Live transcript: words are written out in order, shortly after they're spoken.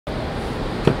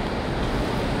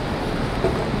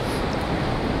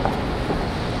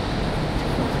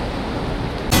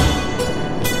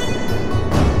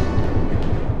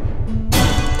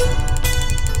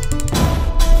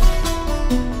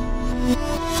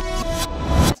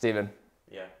Steven.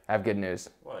 Yeah. I have good news.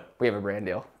 What? We have a brand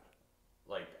deal.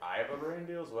 Like, I have a brand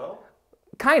deal as well?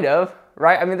 Kind of,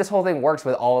 right? I mean, this whole thing works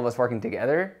with all of us working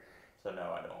together. So no,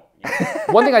 I don't.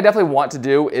 One thing I definitely want to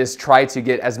do is try to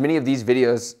get as many of these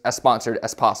videos as sponsored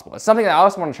as possible. It's something that I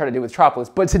also want to try to do with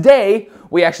Tropolis, but today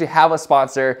we actually have a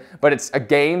sponsor, but it's a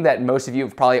game that most of you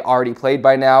have probably already played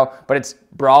by now, but it's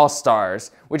Brawl Stars,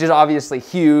 which is obviously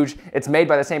huge. It's made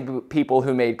by the same people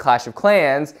who made Clash of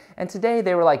Clans, and today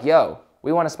they were like, yo,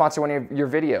 we want to sponsor one of your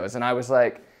videos, and I was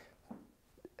like,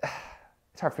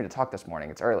 it's hard for me to talk this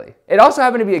morning, it's early. It also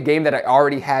happened to be a game that I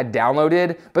already had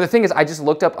downloaded, but the thing is I just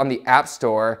looked up on the App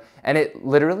Store and it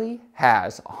literally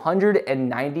has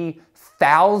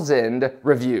 190,000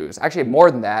 reviews, actually more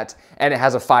than that, and it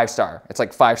has a 5-star. It's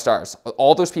like 5 stars.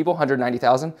 All those people,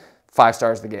 190,000, 5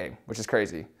 stars the game, which is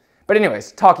crazy. But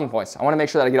anyways, talking points. I wanna make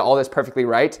sure that I get all this perfectly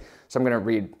right, so I'm gonna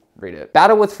read it.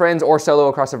 Battle with friends or solo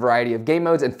across a variety of game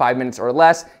modes in 5 minutes or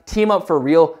less. Team up for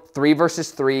real 3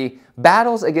 versus 3.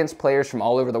 Battles against players from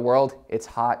all over the world. It's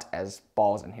hot as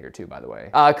balls in here too, by the way.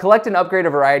 Collect and upgrade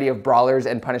a variety of brawlers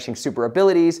and punishing super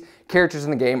abilities. Characters in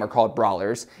the game are called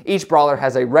brawlers. Each brawler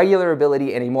has a regular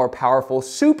ability and a more powerful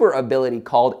super ability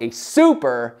called a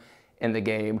super in the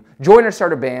game. Join or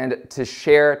start a band to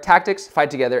share tactics, fight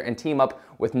together, and team up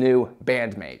with new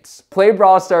bandmates. Play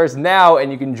Brawl Stars now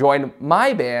and you can join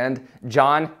my band,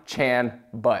 John Chan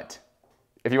Butt.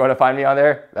 If you want to find me on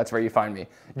there, that's where you find me.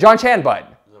 John Chan Butt.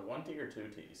 Is it 1 T or 2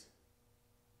 T's?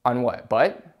 On what?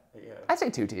 Butt? Yeah. I'd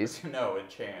say 2 T's. No, in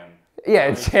Chan. Yeah,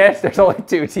 in Chan, there's only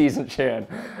 2 T's in Chan.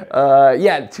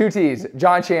 Yeah, 2 T's.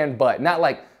 John Chan Butt. Not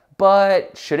like,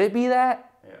 but should it be that?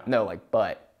 Yeah. No, like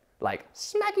butt. Like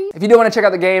smacky. If you do want to check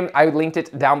out the game, I linked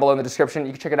it down below in the description.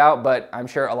 You can check it out, but I'm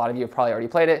sure a lot of you have probably already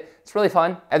played it. It's really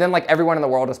fun. And then like everyone in the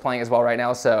world is playing as well right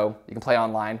now, so you can play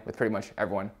online with pretty much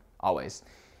everyone, always.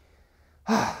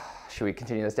 Should we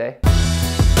continue this day?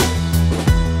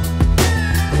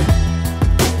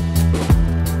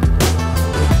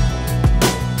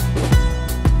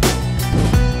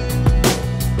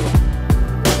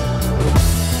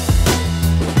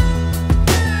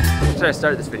 Should I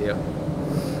start this video?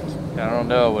 I don't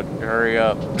know, but hurry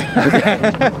up.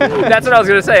 That's what I was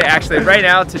gonna say, actually. Right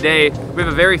now, today, we have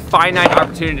a very finite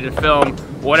opportunity to film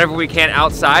whatever we can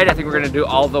outside. I think we're gonna do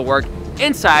all the work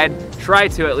inside, try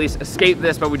to at least escape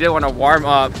this, but we did wanna warm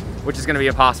up, which is gonna be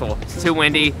impossible. It's too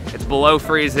windy, it's below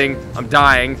freezing, I'm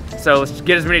dying. So let's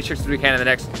get as many tricks as we can in the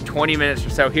next 20 minutes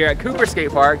or so here at Cooper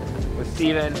Skate Park with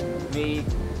Steven, me,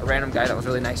 a random guy that was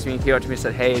really nice to me. He came up to me and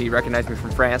said, hey, he recognized me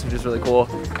from France, which is really cool,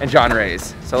 and John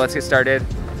Ray's. So let's get started.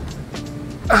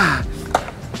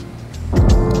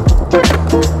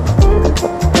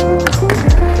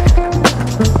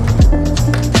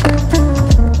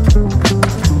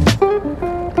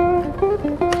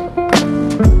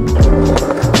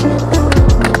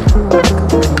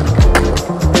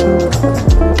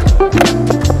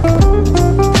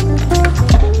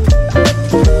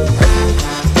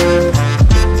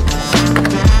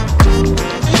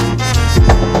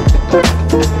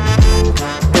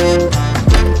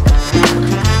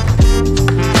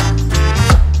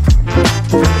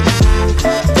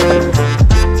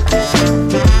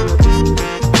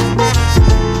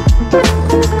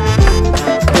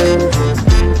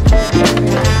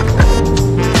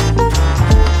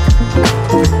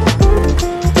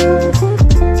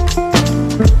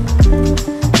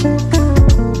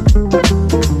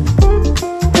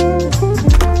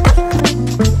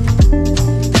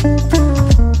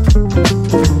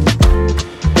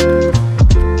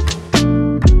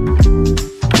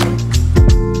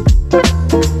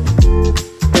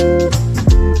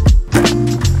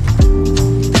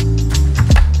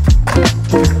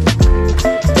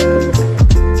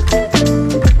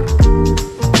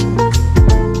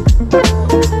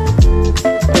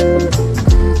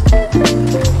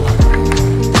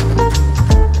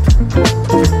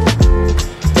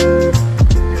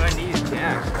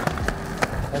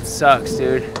 Sucks,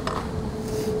 dude.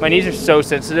 My knees are so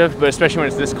sensitive, but especially when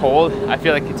it's this cold, I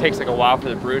feel like it takes like a while for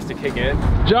the bruise to kick in.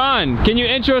 John, can you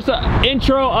intro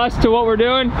us to what we're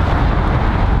doing?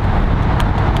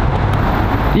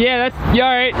 Yeah, all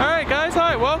right. All right, guys,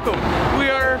 hi, welcome.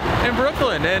 We are in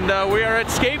Brooklyn, and we are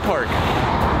at Skate Park.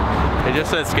 It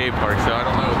just said Skate Park, so I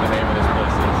don't know what the name of this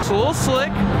place is. It's a little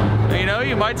slick. You know,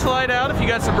 you might slide out if you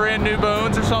got some brand new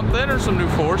bones or something, or some new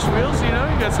force wheels, you know,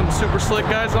 you got some super slick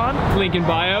guys on. Link in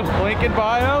bio. Link in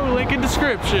bio, link in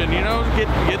description, you know, get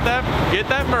that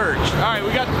merch. All right,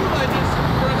 we got 2 ledges,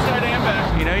 front side and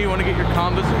back. You know, you want to get your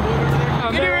combos and blue over there?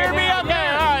 Can you hear me up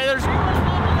there? All right, there's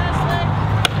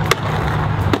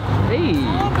Hey.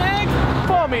 Come on, big.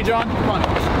 Follow me, John, come on. So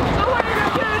what you're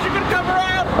gonna do is you're gonna come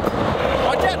around,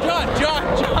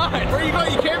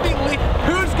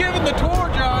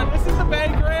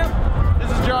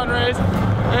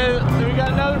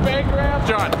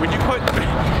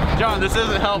 this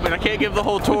isn't helping. I can't give the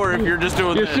whole tour if you're just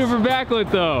doing this. You're super backlit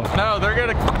though. No, they're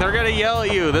gonna yell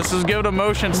at you. This is giving a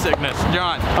motion sickness,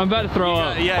 John. I'm about to throw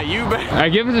up. Yeah, you better. All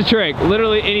right, give us a trick.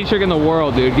 Literally any trick in the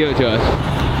world, dude. Give it to us.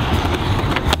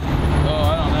 Oh,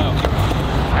 I don't know.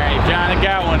 All right, John, I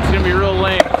got one. It's gonna be real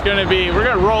lame. It's gonna be. We're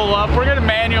gonna roll up. We're gonna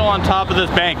manual on top of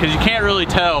this bank because you can't really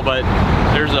tell, but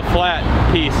there's a flat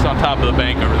piece on top of the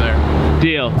bank over there.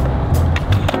 Deal.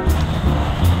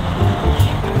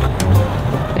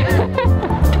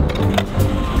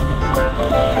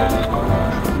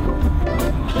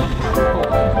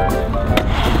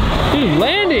 Dude,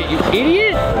 land it, you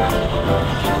idiot!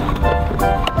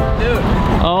 Dude.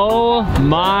 Oh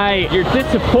my, you're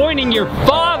disappointing your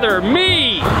father,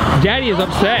 me! Daddy is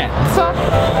upset.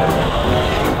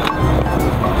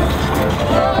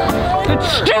 That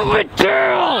stupid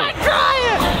girl! I'm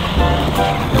trying!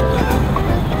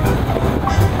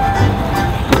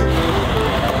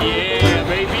 Yeah,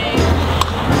 baby!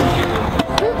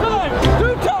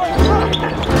 Two times!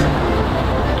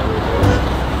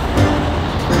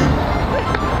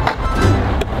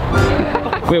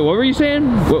 Wait, what were you saying?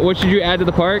 What should you add to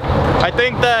the park? I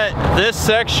think that this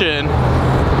section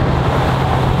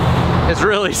is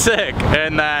really sick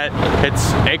and that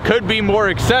it could be more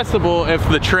accessible if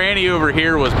the tranny over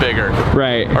here was bigger.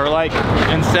 Right. Or like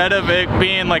instead of it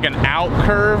being like an out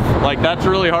curve, like that's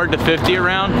really hard to 50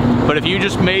 around, but if you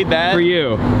just made that. For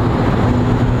you.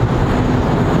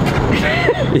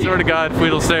 Swear to God, if we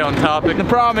don't stay on topic. The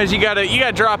problem is you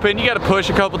gotta drop in, you gotta push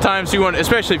a couple times. You want,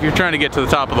 especially if you're trying to get to the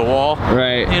top of the wall.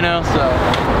 Right. You know, so.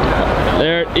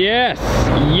 There, yes,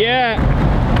 yeah.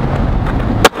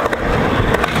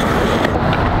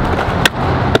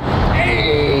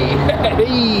 Hey,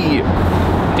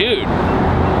 dude.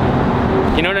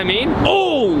 You know what I mean?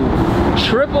 Oh,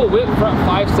 triple whip front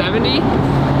 570.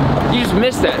 You just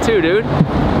missed that too, dude.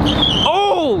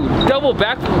 Oh, double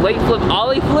back late flip,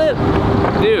 ollie flip.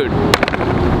 Dude.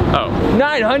 Oh.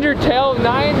 900 tail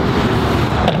 9.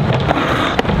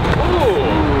 Ooh.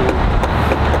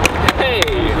 Hey.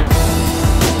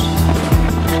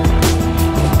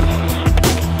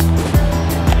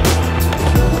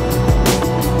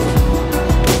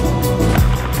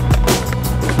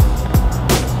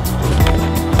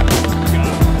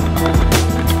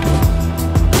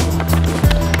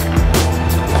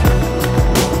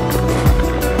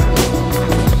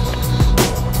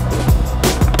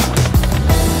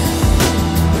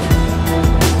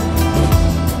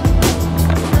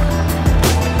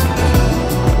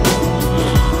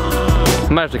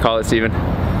 I might have to call it, Steven.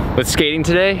 With skating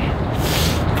today,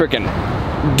 freaking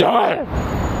done.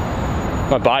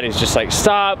 My body's just like,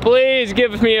 stop, please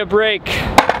give me a break.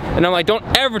 And I'm like, don't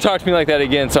ever talk to me like that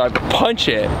again. So I punch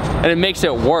it, and it makes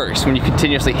it worse when you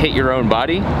continuously hit your own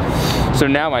body. So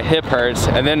now my hip hurts.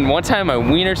 And then one time my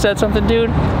wiener said something, dude,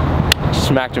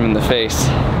 smacked him in the face.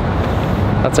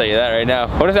 I'll tell you that right now.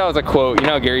 What if that was a quote? You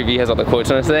know how Gary Vee has all the quotes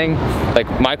on his thing?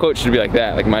 Like my quote should be like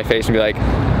that. Like my face would be like,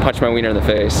 punch my wiener in the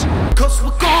face.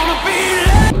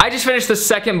 I just finished the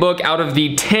second book out of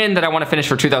the 10 that I want to finish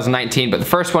for 2019, but the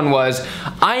first one was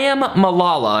I Am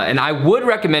Malala, and I would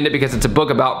recommend it because it's a book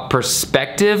about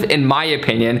perspective, in my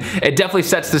opinion. It definitely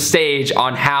sets the stage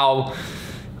on how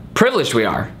privileged we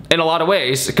are in a lot of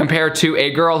ways compared to a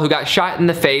girl who got shot in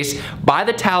the face by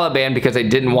the Taliban because they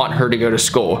didn't want her to go to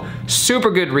school.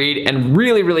 Super good read and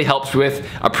really, really helps with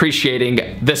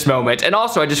appreciating this moment. And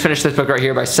also I just finished this book right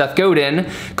here by Seth Godin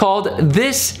called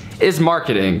This is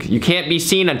Marketing. You can't be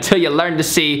seen until you learn to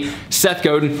see. Seth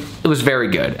Godin, it was very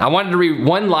good. I wanted to read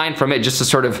one line from it just to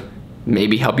sort of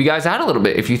maybe help you guys out a little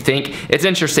bit if you think it's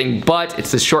interesting, but it's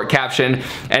this short caption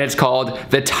and it's called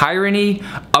The Tyranny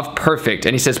of Perfect.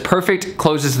 And he says, perfect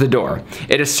closes the door.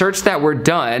 It asserts that we're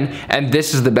done and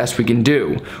this is the best we can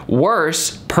do.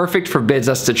 Worse, perfect forbids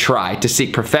us to try. To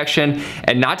seek perfection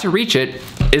and not to reach it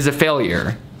is a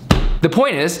failure. The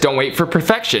point is, don't wait for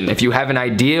perfection. If you have an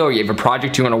idea or you have a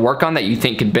project you want to work on that you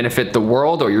think could benefit the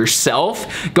world or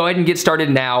yourself, go ahead and get started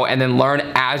now and then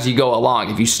learn as you go along.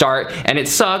 If you start and it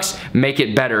sucks, make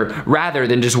it better rather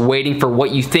than just waiting for what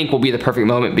you think will be the perfect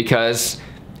moment, because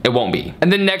it won't be.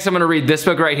 And then next I'm gonna read this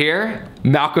book right here,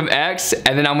 Malcolm X,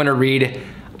 and then I'm gonna read,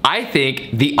 I think,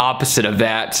 the opposite of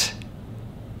that,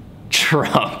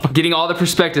 Trump. Getting all the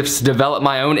perspectives to develop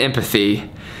my own empathy.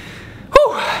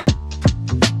 Whew.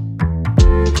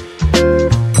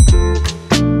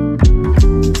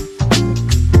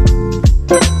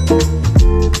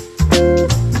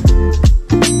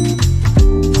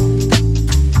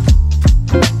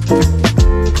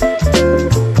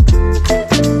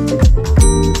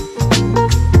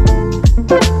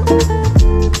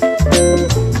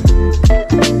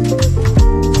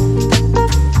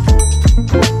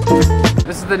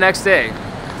 next day.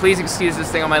 Please excuse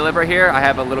this thing on my lip right here. I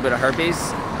have a little bit of herpes.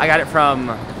 I got it from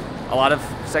a lot of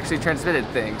sexually transmitted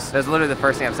things. That's literally the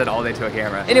first thing I've said all day to a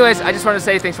camera. Anyways, I just wanted to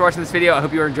say thanks for watching this video. I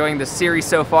hope you are enjoying this series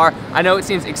so far. I know it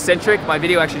seems eccentric. My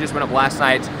video actually just went up last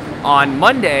night on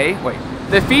Monday. Wait,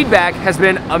 the feedback has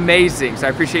been amazing. So I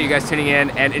appreciate you guys tuning in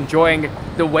and enjoying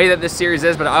the way that this series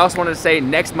is. But I also wanted to say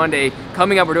next Monday,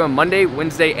 coming up, we're doing Monday,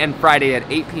 Wednesday, and Friday at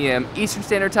 8 p.m. Eastern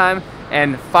Standard Time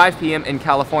and 5 p.m. in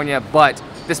California. But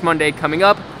this Monday coming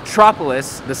up,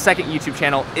 Tropolis, the second YouTube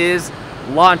channel, is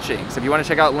launching. So if you want to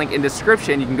check out the link in the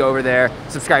description, you can go over there,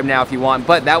 subscribe now if you want,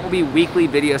 but that will be weekly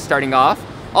videos starting off.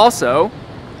 Also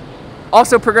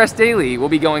Progress Daily will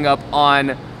be going up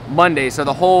on Monday. So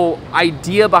the whole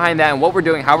idea behind that and what we're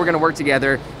doing, how we're going to work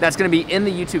together, that's going to be in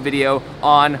the YouTube video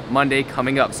on Monday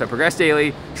coming up. So Progress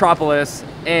Daily, Tropolis,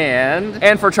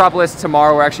 and for Tropolis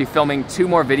tomorrow, we're actually filming 2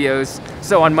 more videos.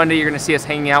 So on Monday, you're going to see us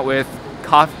hanging out with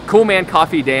Cool Man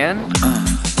Coffee Dan.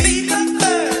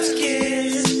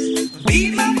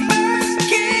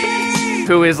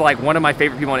 Who is like one of my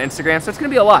favorite people on Instagram. So it's gonna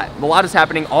be a lot. A lot is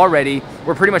happening already.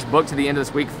 We're pretty much booked to the end of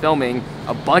this week filming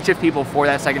a bunch of people for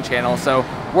that second channel. So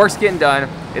work's getting done.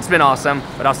 It's been awesome,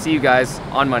 but I'll see you guys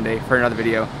on Monday for another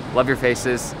video. Love your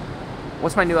faces.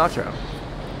 What's my new outro?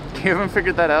 You haven't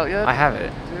figured that out yet? I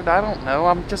haven't. Dude, I don't know.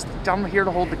 I'm here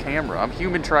to hold the camera. I'm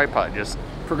human tripod, just.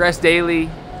 Progress daily,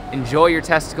 enjoy your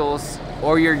testicles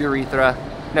or your urethra.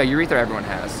 No, urethra everyone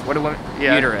has. What do women?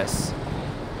 Yeah. Uterus.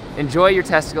 Enjoy your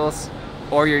testicles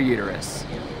or your uterus.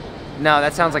 No,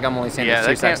 that sounds like I'm only saying there's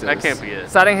 2 sexes. That can't be it.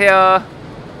 Starting here.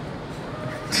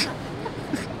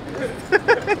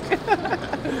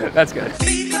 That's good. All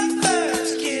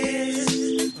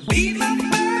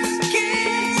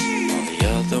the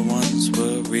other ones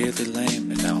were really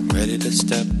lame, and now I'm ready to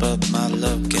step up my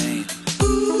love game.